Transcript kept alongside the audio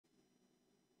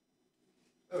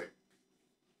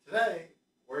Today,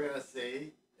 we're going to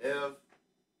see if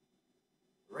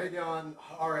Radeon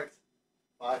RX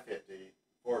 550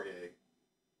 4 gig.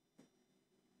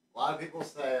 A lot of people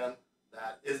saying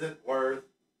that isn't worth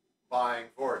buying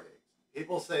 4 gigs.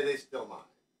 People say they still mine.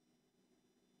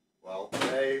 Well,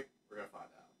 today we're going to find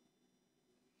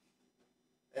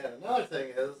out. And another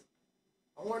thing is,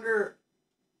 I wonder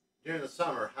during the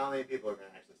summer how many people are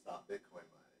going to actually stop Bitcoin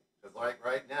mining. Because like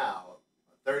right now,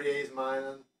 38 is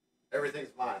mining,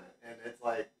 everything's mining, and it's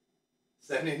like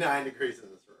 79 degrees in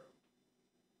this room.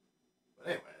 But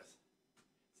anyways, it's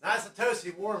nice and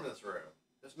toasty warm in this room.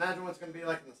 Just imagine what it's going to be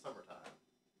like in the summertime.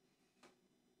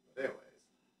 But anyways,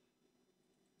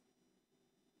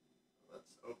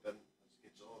 let's open. Let's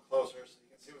get you a little closer so you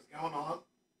can see what's going on.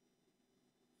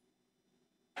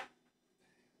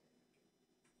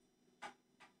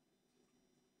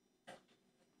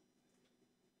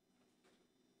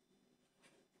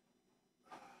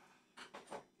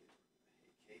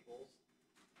 Cables.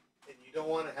 And you don't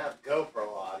want to have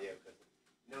GoPro audio because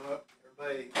you know what?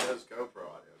 Everybody knows GoPro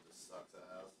audio just sucks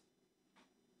ass.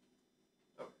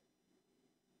 Okay.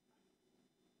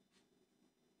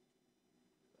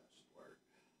 That should work.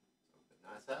 So open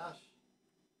NiceHash.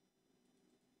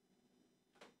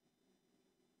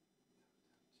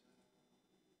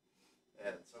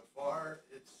 And so far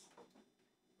it's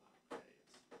okay,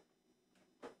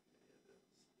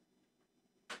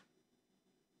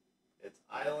 it's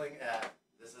idling at,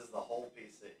 this is the whole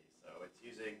PC, so it's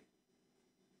using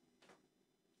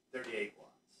 38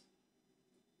 watts.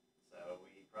 So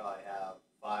we probably have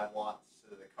 5 watts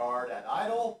to the card at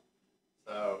idle,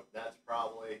 so that's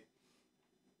probably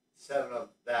 7 of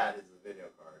that is the video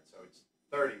card, so it's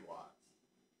 30 watts.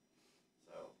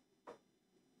 So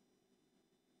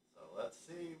let's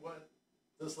see what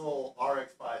this little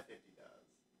RX 550 does.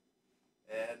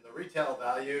 And the retail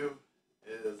value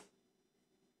is,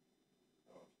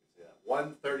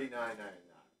 $139.99.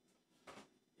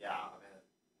 Yeah, I mean,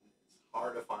 it's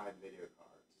hard to find video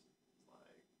cards. It's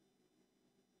like,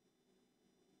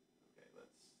 okay,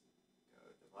 let's go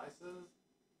to devices.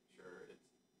 Sure, it's,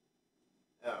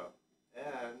 oh,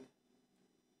 and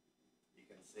you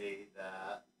can see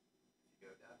that if you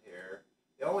go down here,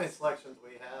 the only selections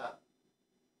we have.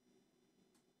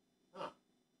 Huh.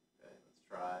 Okay,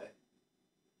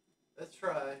 let's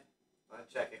try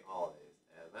unchecking all of these,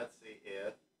 and let's see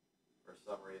if for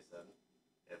some reason,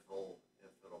 if it'll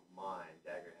mine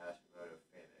Dagger Hashimoto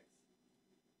Phoenix.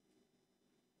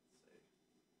 Let's see.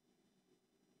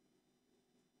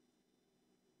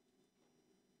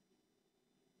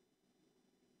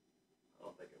 I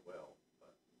don't think it will,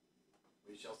 but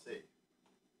we shall see.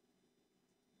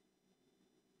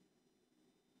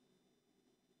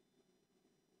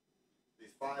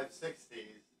 These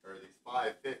 560s or these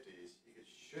 550s, you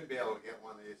should be able to get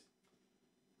one of these.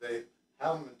 They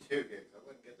have them in 2 gigs. I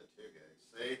wouldn't get the 2 gigs.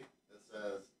 See, it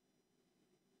says,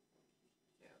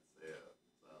 can't see it,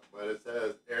 so, but it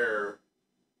says error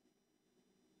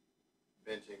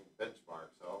benching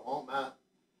benchmark. So it won't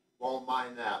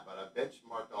mind that. But I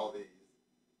benchmarked all these.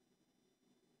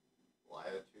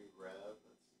 Latitude Rev.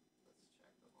 Let's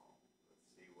check them all. Let's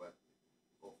see what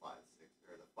the 560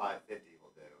 or the 550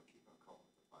 will do. Keep on calling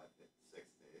it the 560.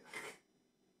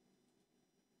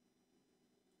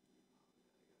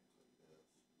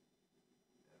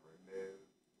 Remove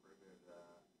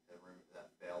that, and remove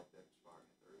that failed benchmark.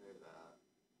 Remove that.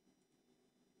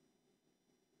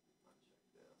 Uncheck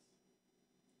this.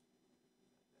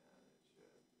 And it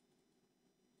should.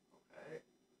 Okay.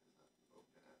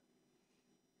 Open it.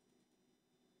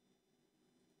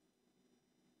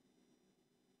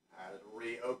 I had to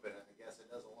reopen it. I guess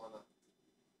it doesn't want to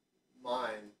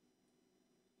mine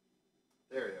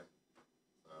Ethereum.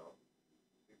 So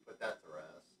we put that to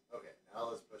rest. Okay,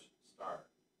 now let's push start.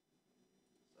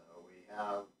 So we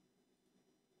have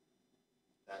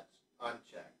that's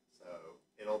unchecked, so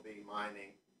it'll be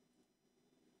mining.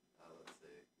 Let's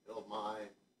see, it'll mine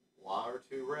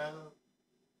Lar2 Rev,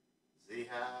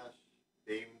 Zhash,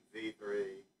 Beam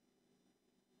V3,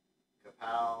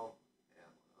 Kapow,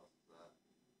 and what else is that?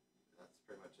 That's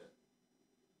pretty much it.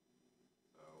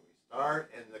 So we start,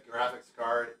 and the graphics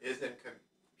card is in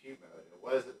compute mode.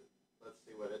 What is it? Let's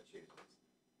see what it chooses.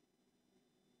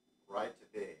 Right to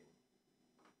Beam.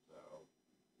 So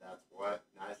that's what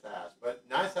NiceHash. But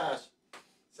NiceHash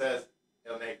says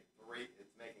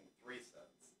it's making 3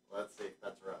 cents. Let's see if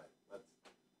that's right.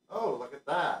 Oh, look at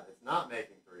that. It's not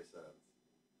making 3 cents.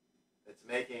 It's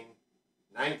making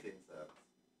 19 cents.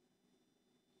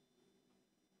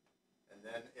 And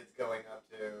then it's going up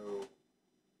to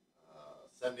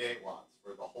 78 watts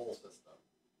for the whole system.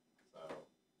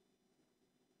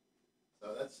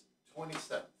 So that's 20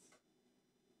 cents.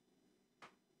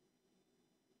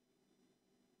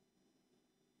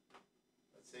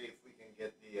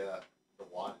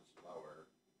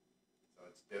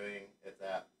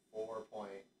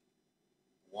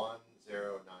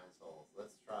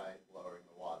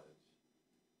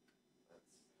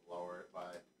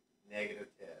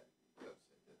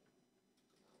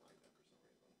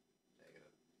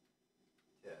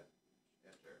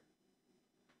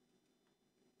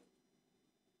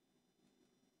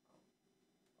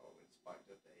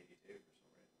 jacked up to 82 for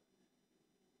some reason.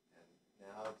 And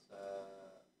now it's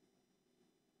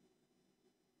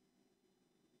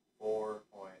 4.079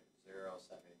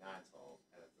 sols,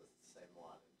 and it's the same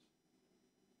wattage.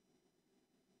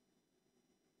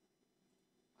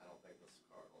 I don't think this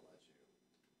card will let you,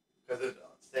 because it's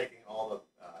taking all the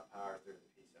power through the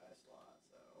PCI slot.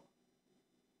 So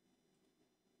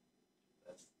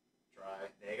let's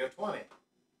try -20.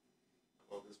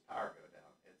 Will this power go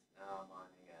down? It's now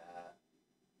mining at,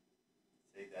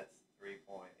 see, that's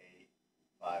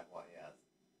 3.851. Yes,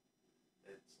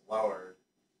 it's lowered.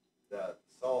 The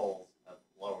sols have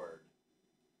lowered.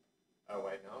 Oh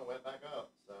wait, no, it went back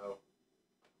up. So,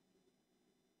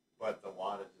 but the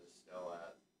wattage is still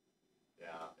at,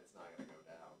 yeah, it's not going to go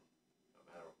down. No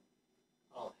matter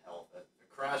how health it. If it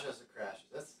crashes, it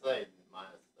crashes. Let's say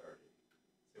 -30.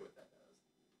 See what that does.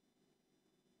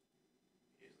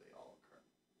 Usually all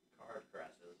card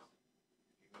crashes.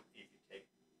 If you take,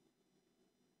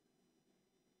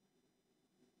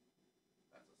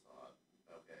 that's a sod.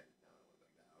 Okay, now it went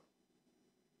back down.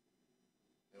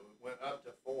 It went up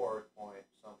to 4 point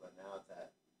something. Now it's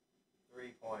at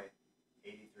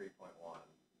 3.83.1.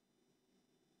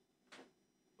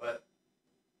 But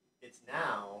it's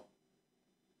now,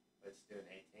 it's doing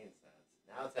 18 cents.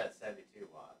 Now it's at 72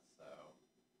 watts. So I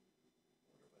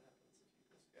wonder what happens if you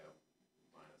just go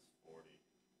 -40.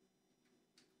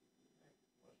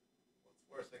 Okay, what's the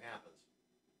worst thing happens?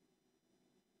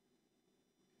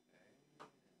 Okay, and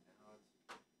now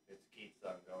it keeps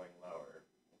on going lower.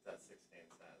 It's at 16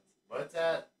 cents. But it's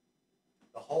at,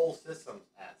 the whole system's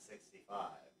at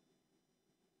 65.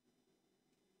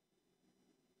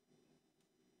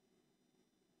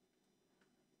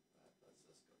 Let's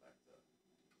just go back to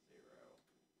 0.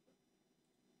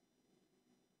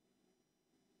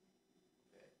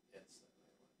 Okay, it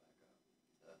went back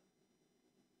up to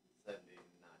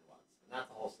 79 watts. And that's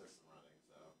the whole system running,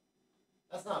 so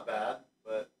that's not bad,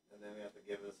 but, and then we have to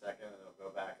give it a second and it'll go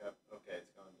back up. Okay,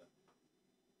 it's going to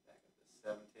back up to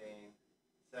 17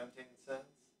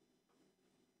 cents.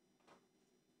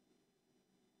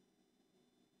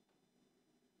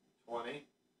 20,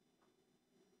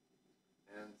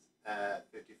 and at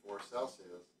 54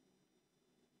 Celsius.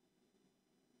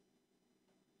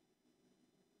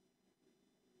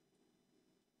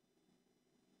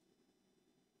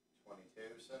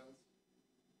 22 cents.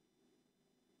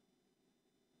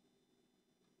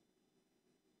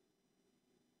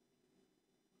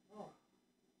 Oh.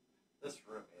 This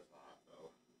room is hot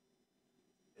though.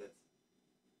 It's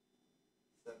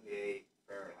 78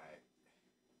 Fahrenheit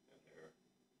in here.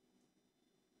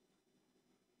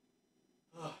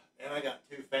 And I got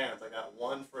 2 fans. I got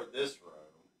one for this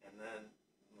room, and then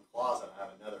in the closet I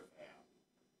have another fan.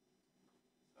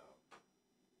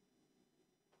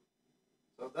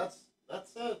 So that's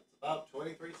it. It's about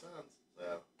 23 cents.